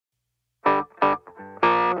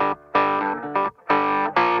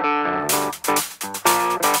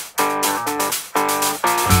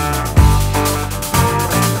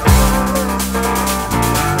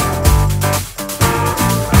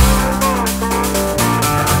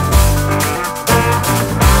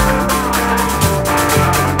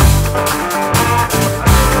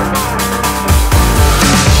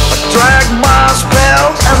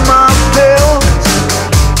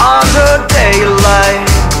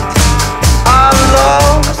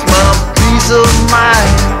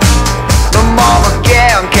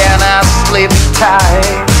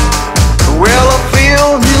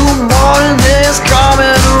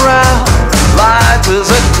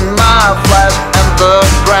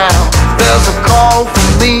all for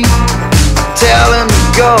me. Tell him to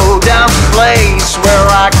go down to a place where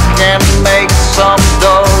I can make some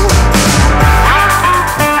dough.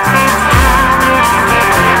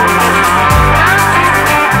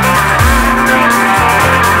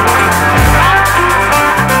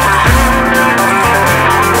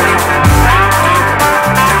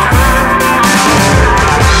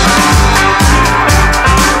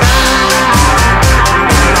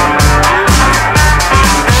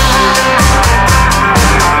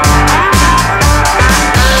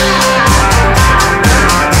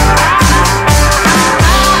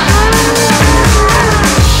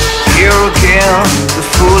 The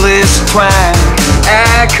foolish twang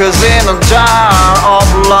echoes in a jar of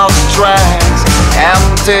lost tracks.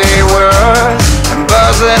 Empty words and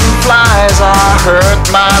buzzing flies. I hurt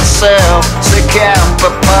myself, seeking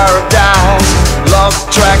for paradise. Lost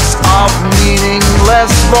tracks of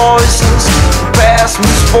meaningless voices. Past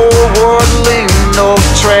moves forward, leave no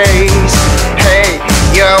trace. Hey,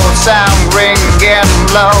 your sound ringing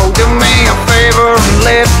low. Do me a favor and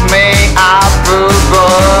lift me up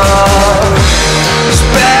above.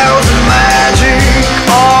 Spells and magic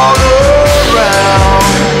all around.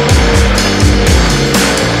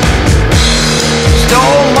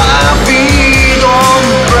 Stole my feet on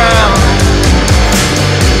the ground.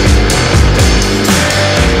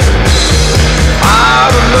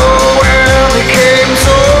 I don't know where they came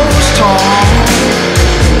so strong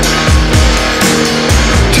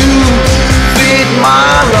to feed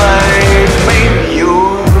my life, maybe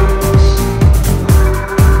yours.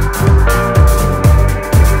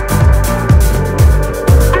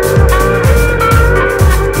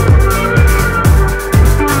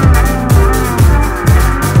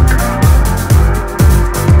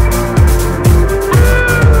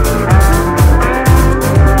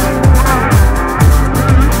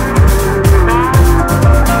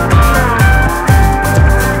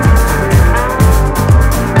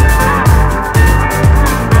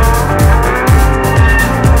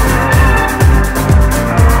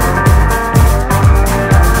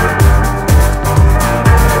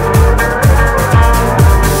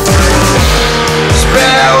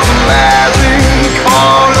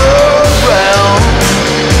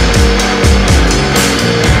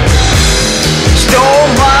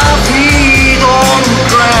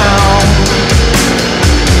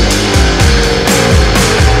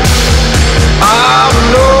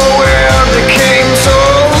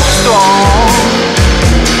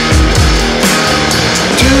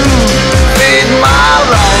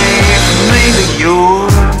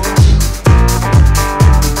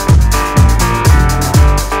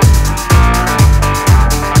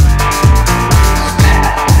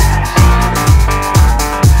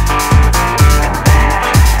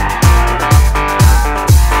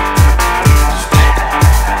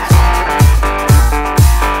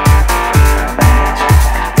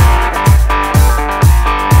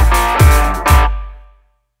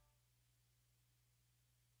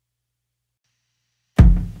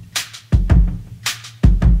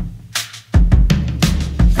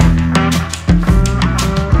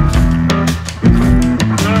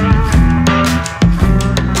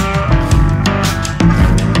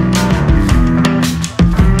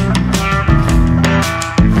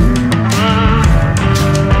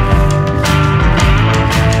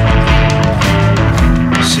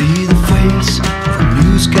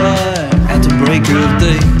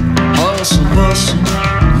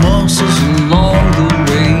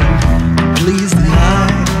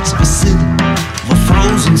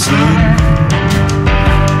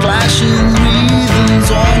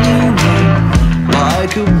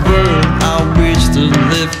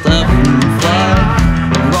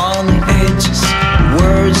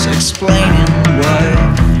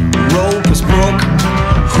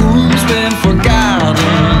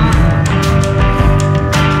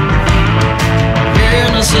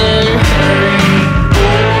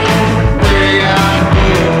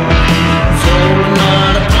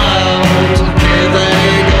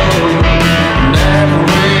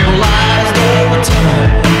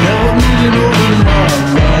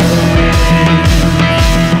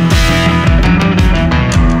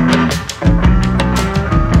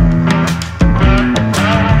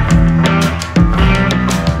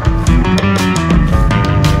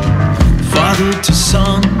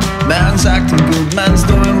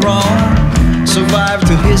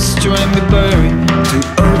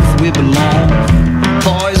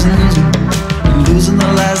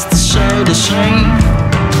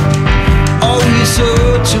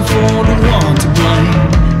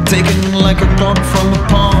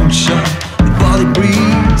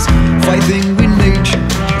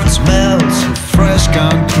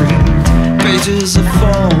 pages are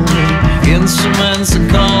falling, instruments are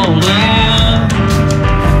calling.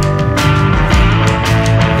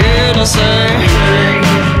 And I say, hey,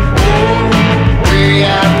 oh, we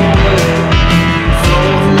are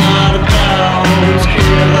floating out of clouds,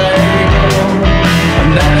 here they go.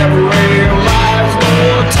 I never realized the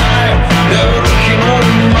time they're looking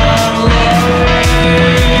over my life.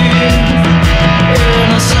 And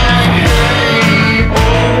I say, hey,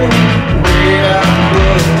 oh, we are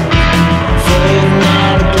floating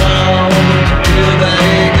out of clouds, here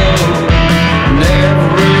they go. I never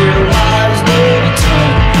realized the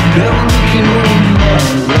time they're looking over my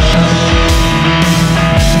life.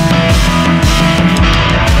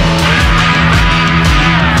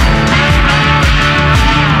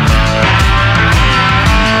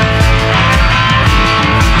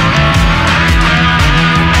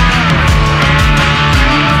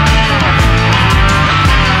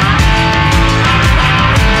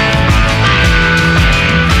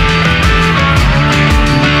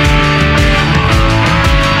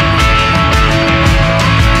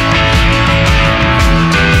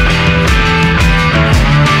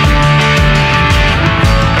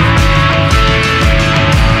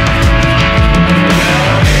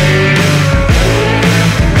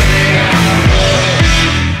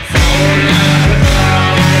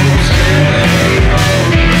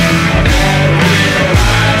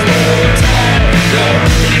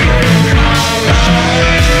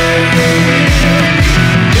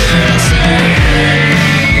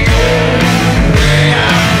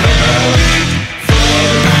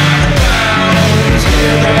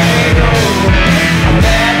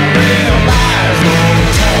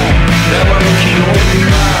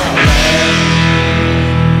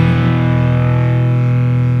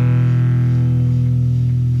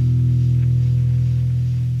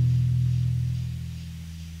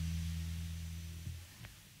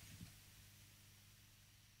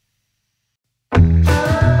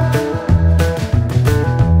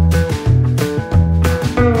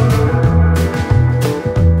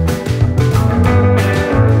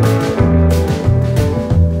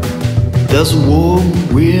 There's a warm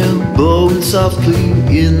wind blowing softly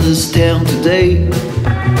in this town today.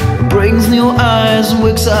 It brings new eyes and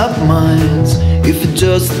wakes up minds if you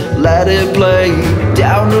just let it play.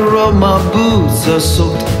 Down the road my boots are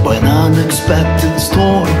soaked by an unexpected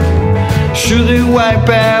storm. Should it wipe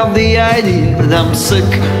out the idea that I'm sick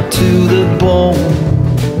to the bone?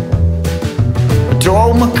 I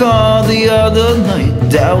drove my car the other night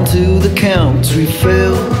down to the country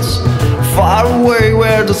fields, far away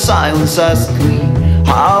where the silence asked me,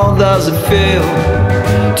 how does it feel?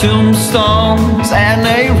 Tombstones and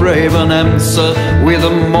a raven answer with a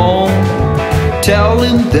moan,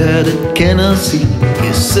 telling that it cannot see,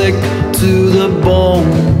 is sick to the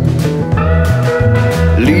bone.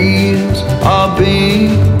 Leaves are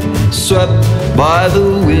being swept by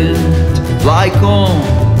the wind, like all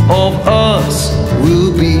of us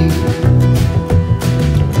will be.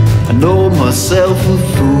 I know myself a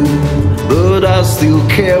fool, but I still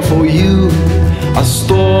care for you. A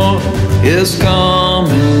storm is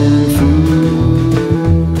coming through.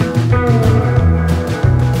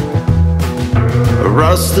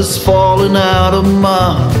 Rust is falling out of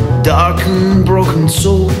my dark and broken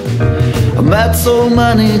soul. I met so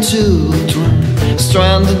many children,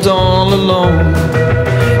 stranded all alone.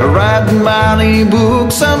 I read many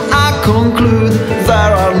books and I conclude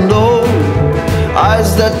there are no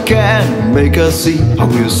eyes that can make us see how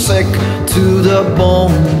we're sick to the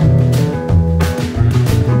bone.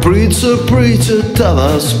 Preacher, preacher, tell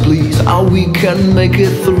us please how we can make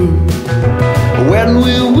it through, when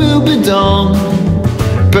we will be done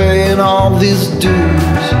paying all these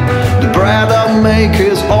dues. The bread I make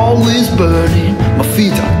is always burning, my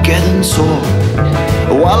feet are getting sore,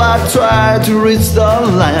 while I try to reach the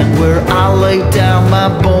land where I lay down my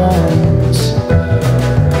bones.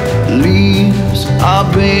 Leaves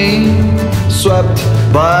are being swept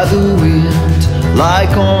by the wind,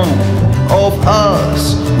 like all of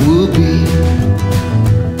us will be.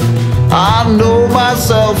 I know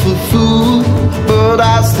myself a fool, but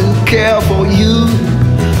I still care for you.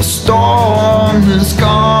 A storm is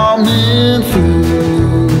coming through.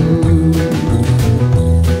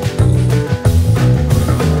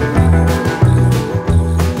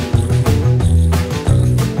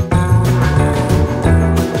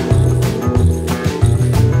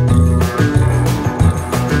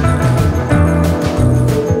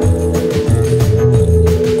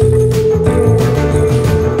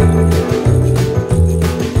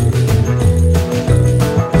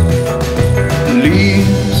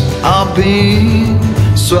 Being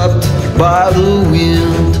swept by the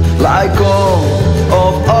wind, like all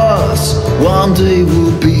of us one day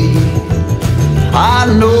will be. I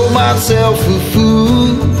know myself a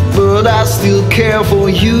fool, but I still care for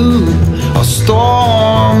you. A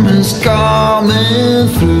storm is coming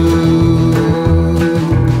through.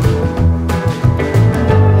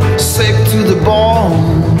 Sick to the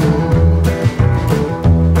bone.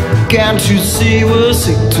 Can't you see we're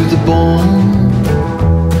sick to the bone?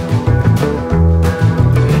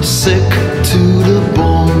 Sick to the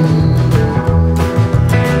bone.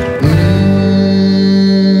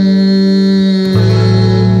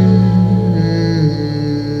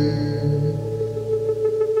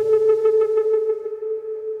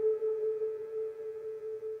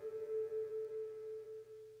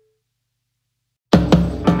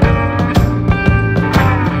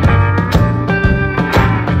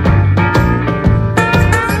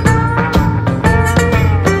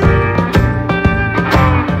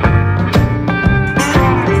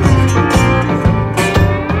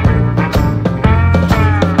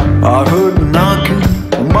 I heard knocking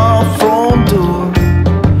on my front door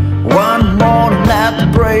one morning at the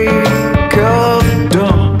break of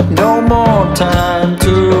dawn. No more time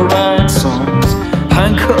to write songs,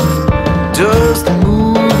 handcuffed just to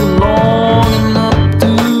move along and up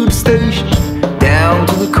to the station, down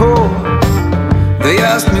to the core. They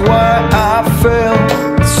asked me why I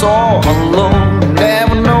felt so alone.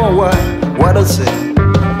 Never know why, what I say.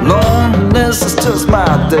 Loneliness is just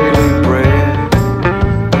my daily bread.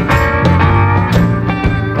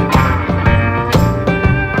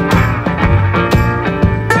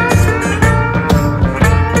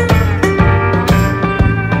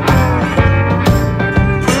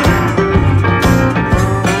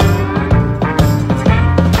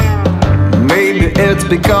 It's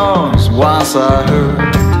because once I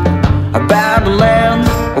heard about the land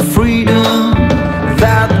of freedom,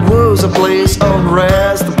 that was a place of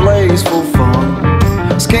rest, a place for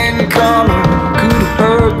fun. Skin color could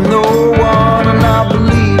hurt no one, and I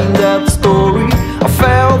believe in that story. I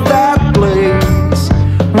felt that place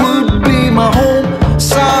would be my home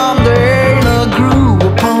someday, and I grew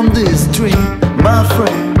upon this dream, my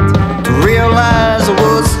friend, to realize I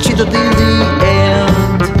was cheated in the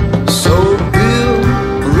end. So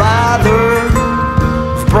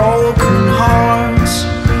broken hearts,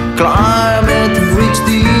 climb it and reach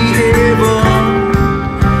the heaven.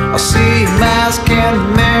 I see a mask and a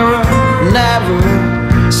mirror, never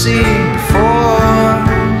seen before.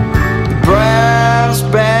 The brass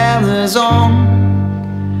band is on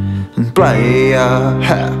and play a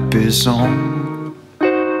happy song.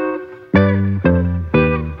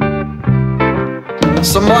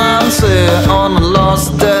 Someone said on a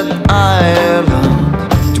lost dead island,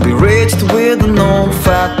 be reached with an old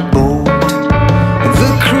fat boat. The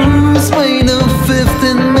crew's made of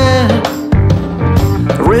 15 men,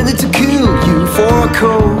 ready to kill you for a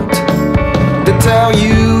coat. They tell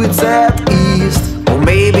you it's at east, or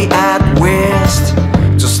maybe at west.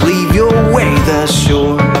 Just leave your way there,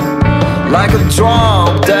 sure. Like a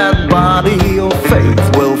drop dead body, your faith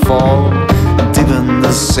will fall deep in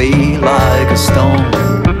the sea like a stone.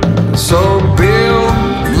 So build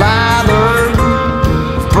ladder,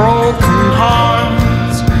 broken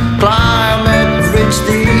hearts, climb and reach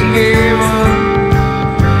the heaven.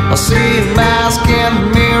 I see a mask and a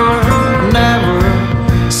mirror, never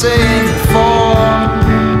seen before.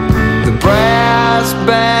 The brass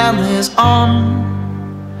band is on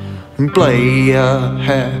and play a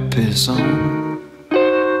happy song.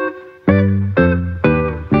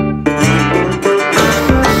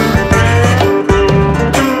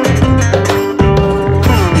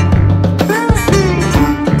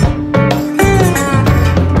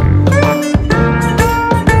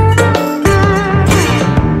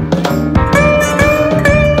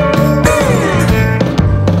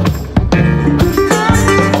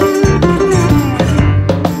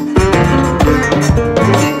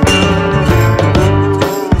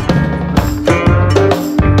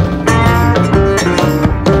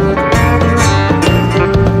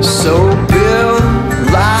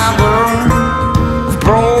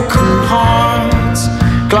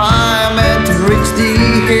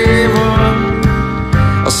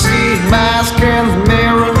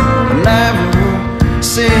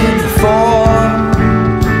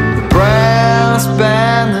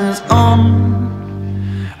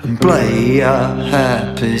 Play a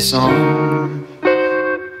happy song.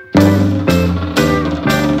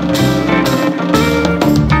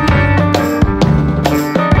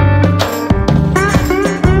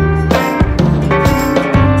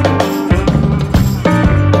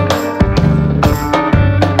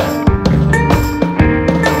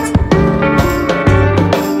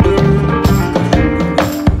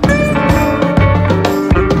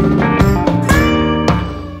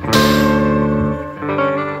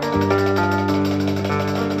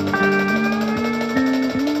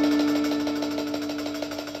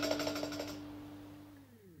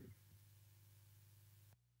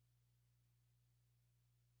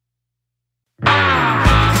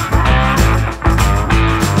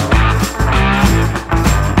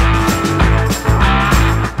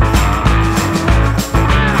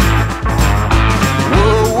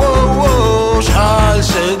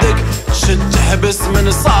 من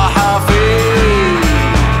الصحافي.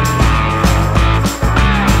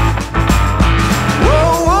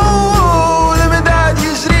 المداد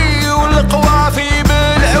يجري والقوافي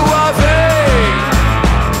بالعوافي.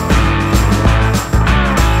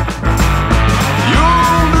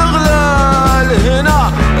 يوم الغلال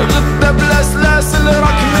هنا غدا بلا سلاسل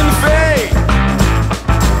راك من في.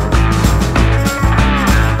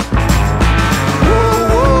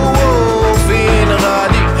 فين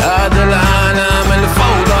غادي هذا العالم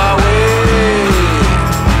الفوضوي.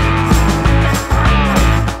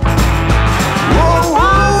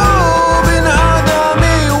 بن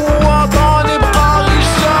آدمي ووطني بقى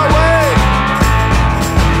غشاوي.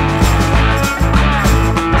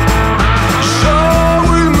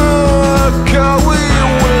 شاوي المكاوي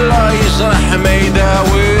والله يجرح ما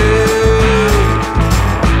يداوي.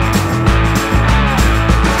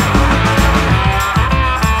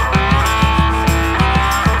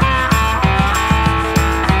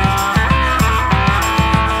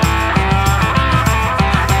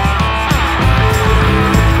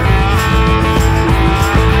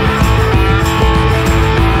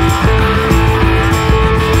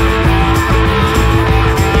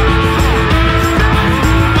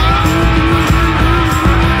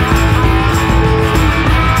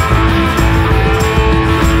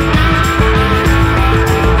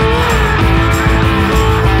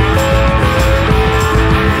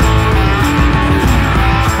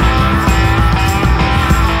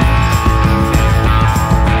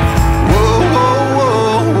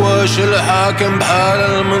 الحاكم بحال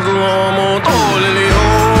المظلوم وطول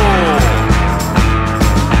اليوم.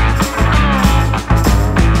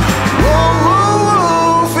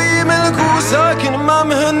 في ملكو ساكن ما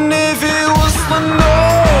مهني في وسط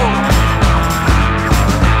النوم.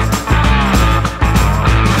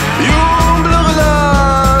 يوم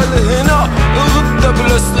بالغلال هنا غدا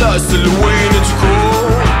بلا سلاسل وين تكون.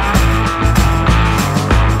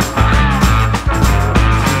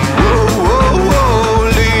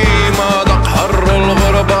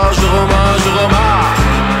 جغما جغما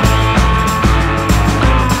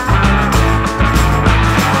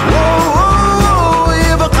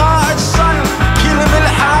يبقى عطشان كل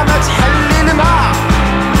ملحة ما تحل الماء.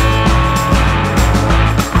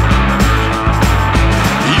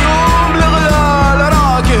 يوم الغلال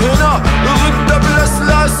راك هنا غدا بلا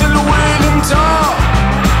سلاسل وين انت.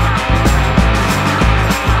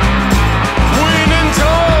 وين انت.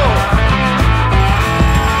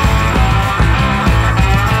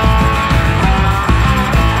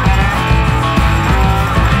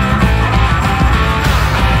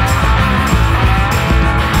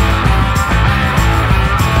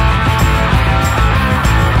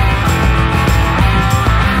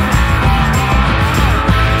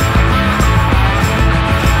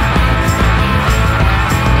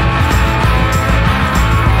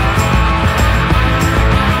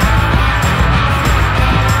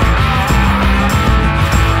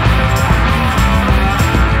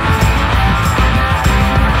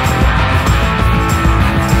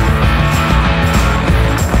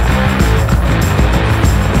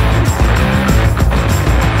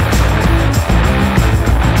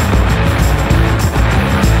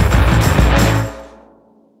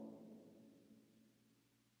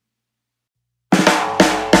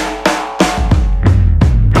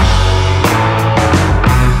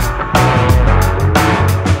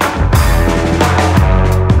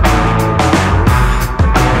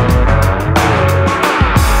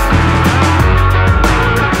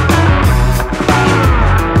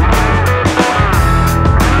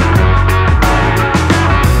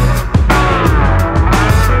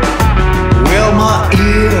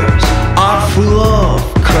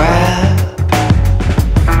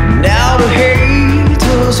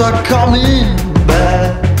 Are coming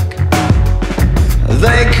back.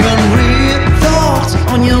 They can read thoughts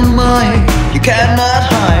on your mind. You cannot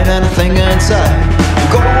hide anything inside.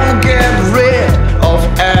 You're gonna get rid of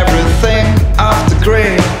everything off the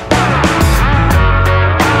grid.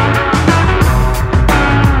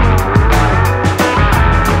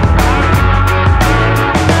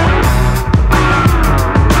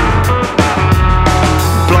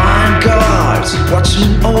 Blind guards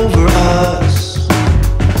watching over us.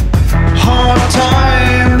 Hard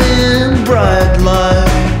time in bright light.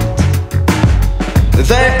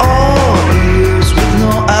 They all ears with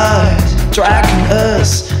no eyes, tracking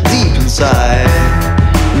us deep inside.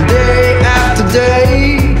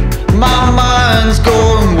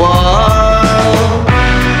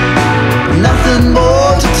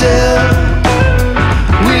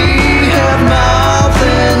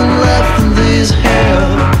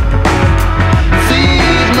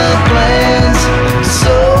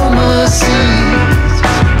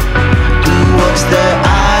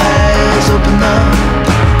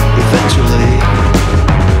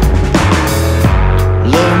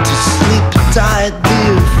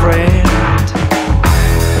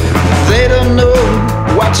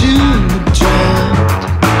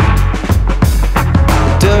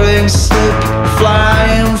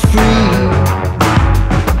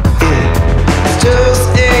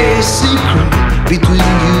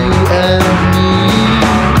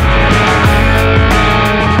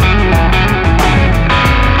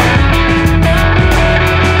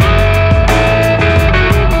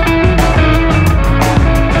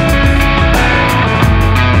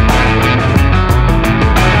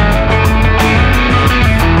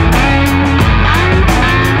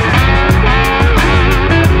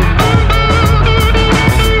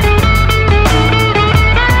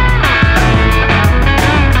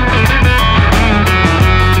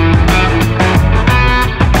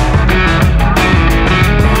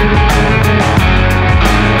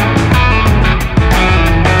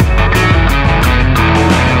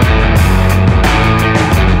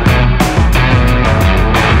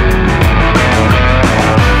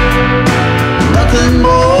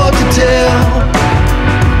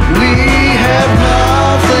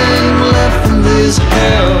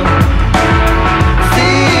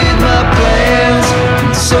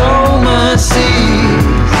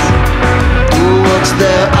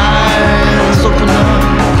 their eyes open up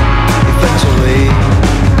eventually.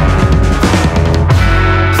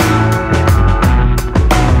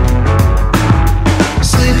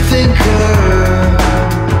 Sleepthinkers,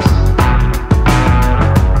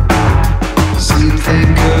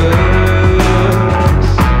 sleepthinkers.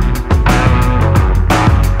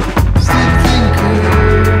 Sleepthinkers.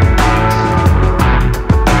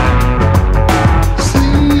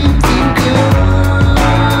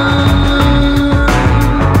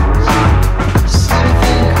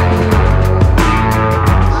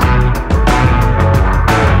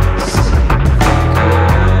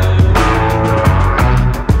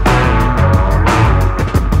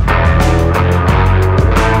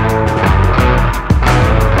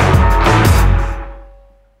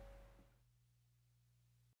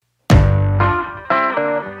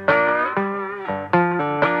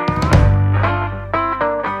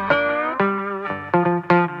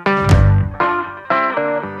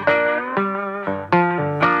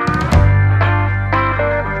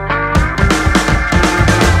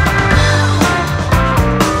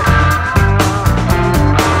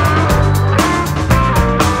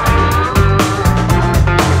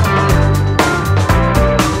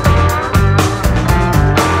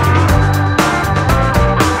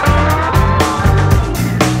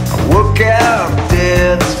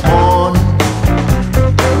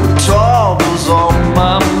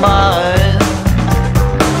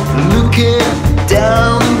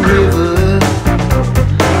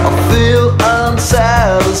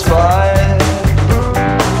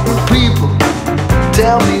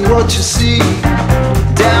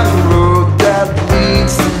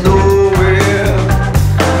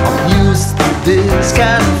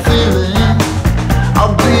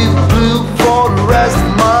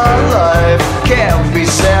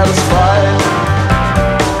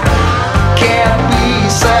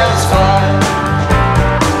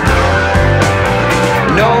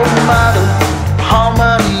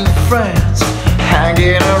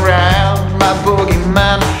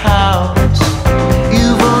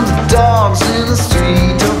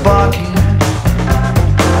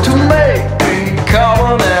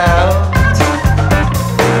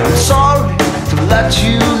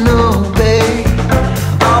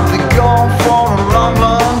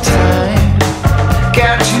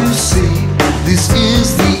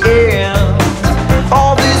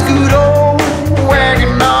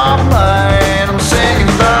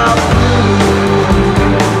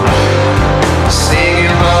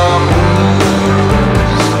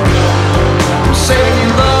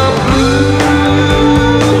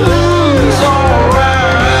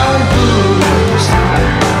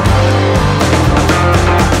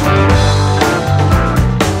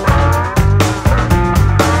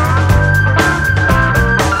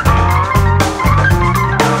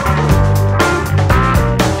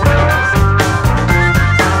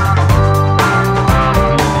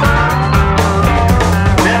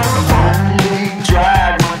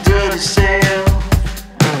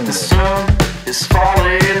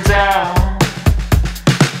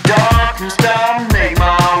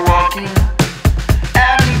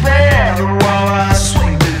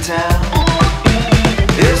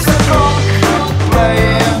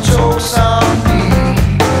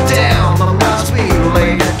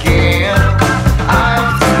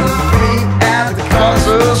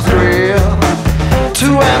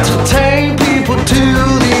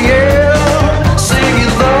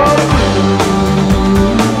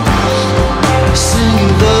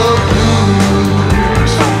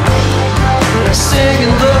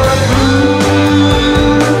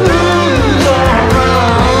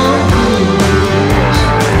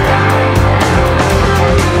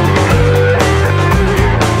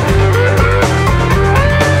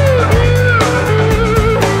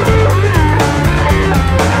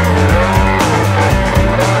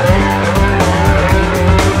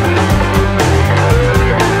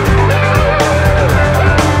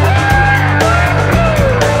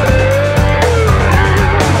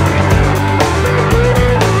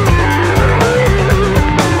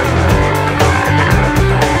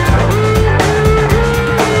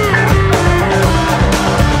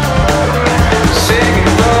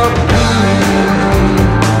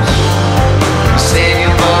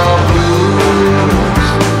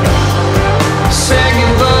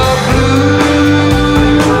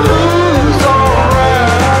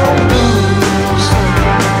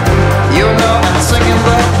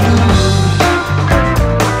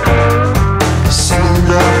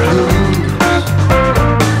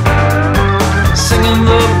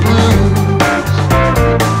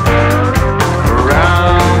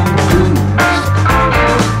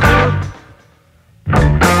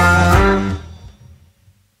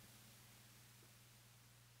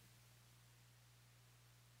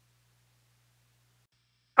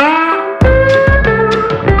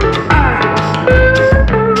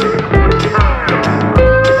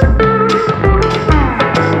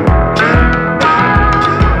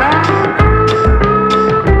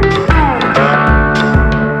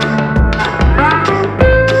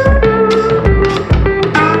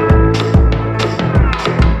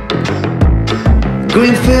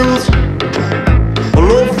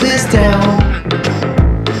 all of this town.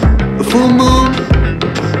 A full moon,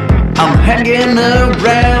 I'm hanging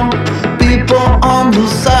around. People on the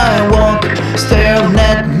sidewalk staring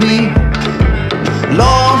at me.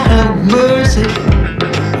 Lord have mercy,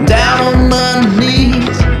 down on my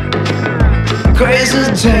knees. Crazy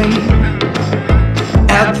Jane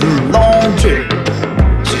at the laundry,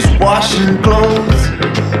 she's washing clothes.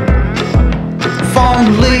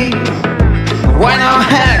 Fondly, when our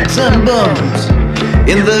hands and bones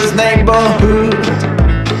in this neighborhood.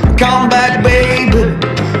 Come back, baby,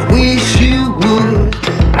 wish you would.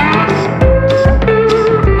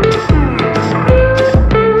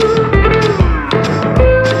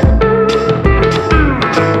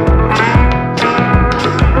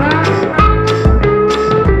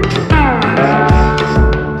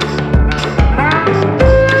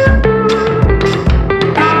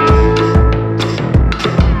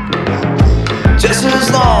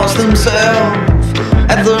 Himself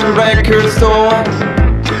at the record store,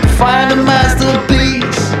 find a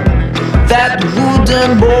masterpiece, that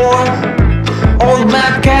wooden board. All the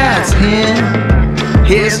mad cats in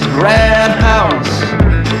his red house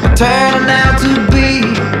turning out to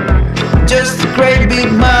be just a great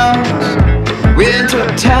big mouse. Winter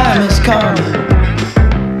time is coming,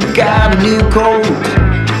 got a new coat,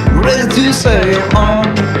 ready to sail on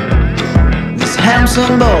this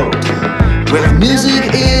handsome boat. Where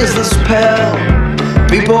music is the spell,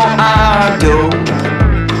 people are dope.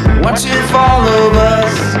 Once you follow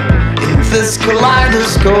us in this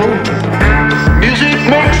kaleidoscope, music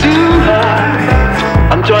makes you high.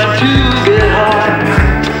 I'm trying to get high.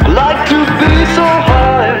 I like to be so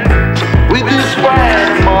high with this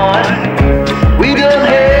white mind. We don't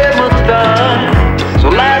have much time, so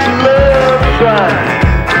let love try.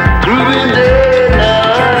 Grooving day and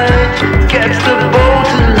night, catch the boat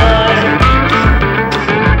tonight.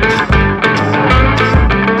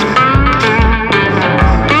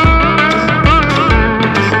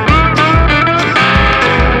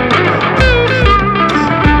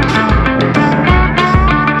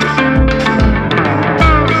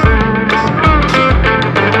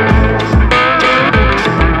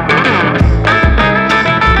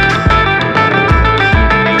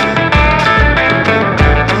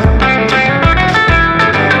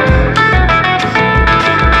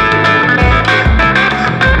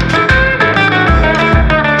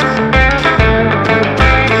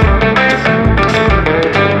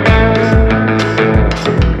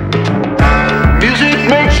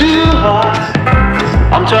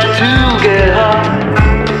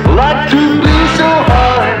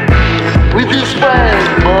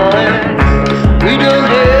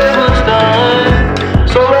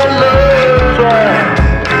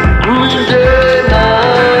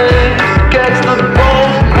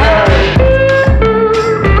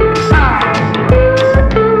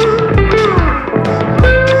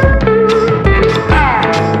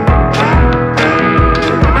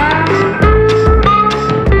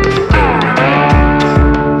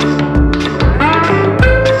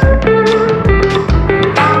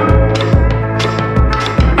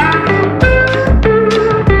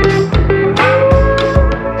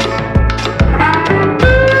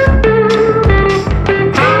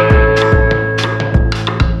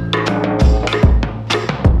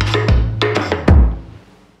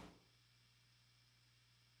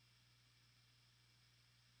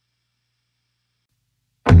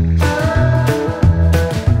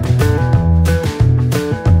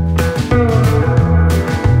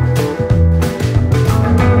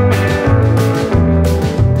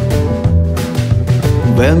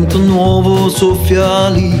 Vento nuovo soffia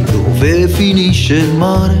lì dove finisce il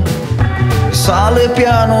mare. Sale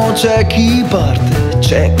piano, c'è chi parte,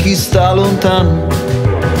 c'è chi sta lontano.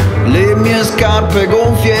 Le mie scarpe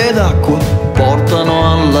gonfie d'acqua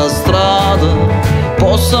portano alla strada.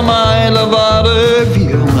 Possa mai lavare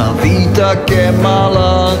via una vita che è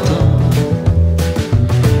malata.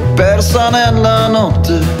 Persa nella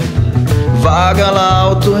notte, vaga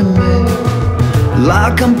l'auto e me.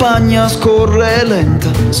 La campagna scorre lenta,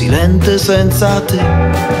 silente senza te.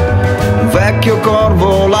 Un vecchio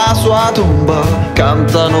corvo, la sua tomba,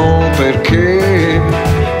 cantano perché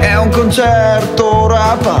è un concerto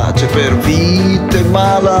rapace per vite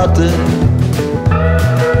malate.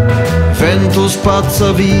 Vento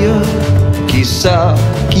spazza via, chissà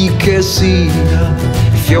chi che sia,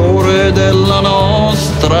 fiore della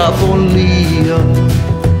nostra follia.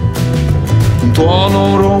 Un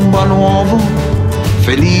tuono romba nuovo,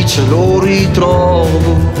 felice lo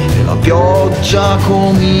ritrovo e la pioggia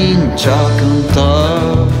comincia a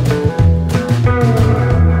cantare.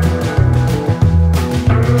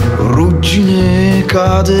 ruggine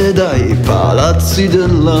cade dai palazzi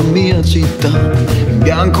della mia città. In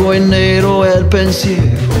bianco e nero è il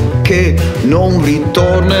pensiero che non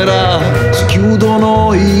ritornerà. Si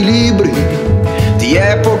chiudono i libri di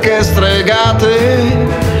epoche stregate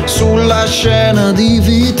sulla scena di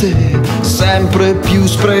vite sempre più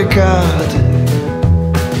sprecate.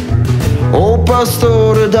 Oh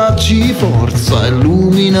pastore, dacci forza,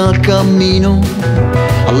 illumina il cammino,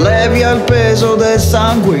 allevia il peso del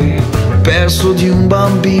sangue perso di un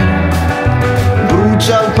bambino.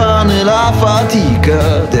 Brucia il pane e la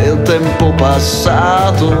fatica del tempo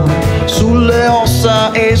passato sulle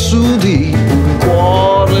ossa e su di un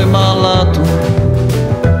cuore malato.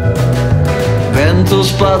 Vento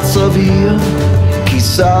spazza via,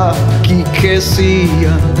 chissà chi che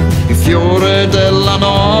sia, il fiore della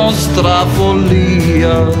nostra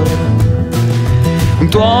follia. Un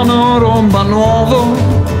tuono romba nuovo,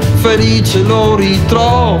 felice lo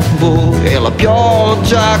ritrovo e la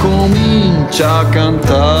pioggia comincia a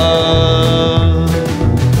cantare.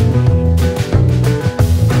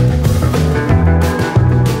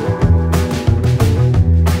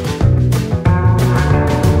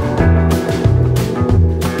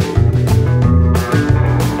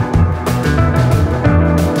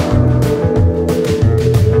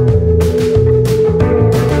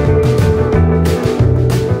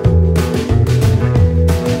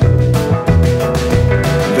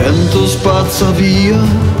 Spazza via,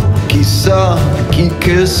 chissà chi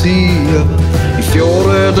che sia, il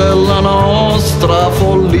fiore della nostra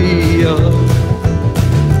follia.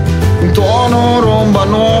 Un tuono romba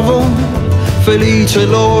nuovo, felice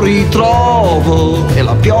lo ritrovo e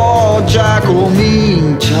la pioggia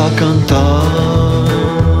comincia a cantare.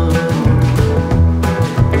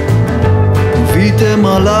 Vite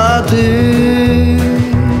malate,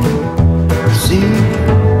 sì,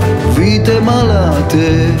 vite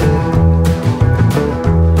malate.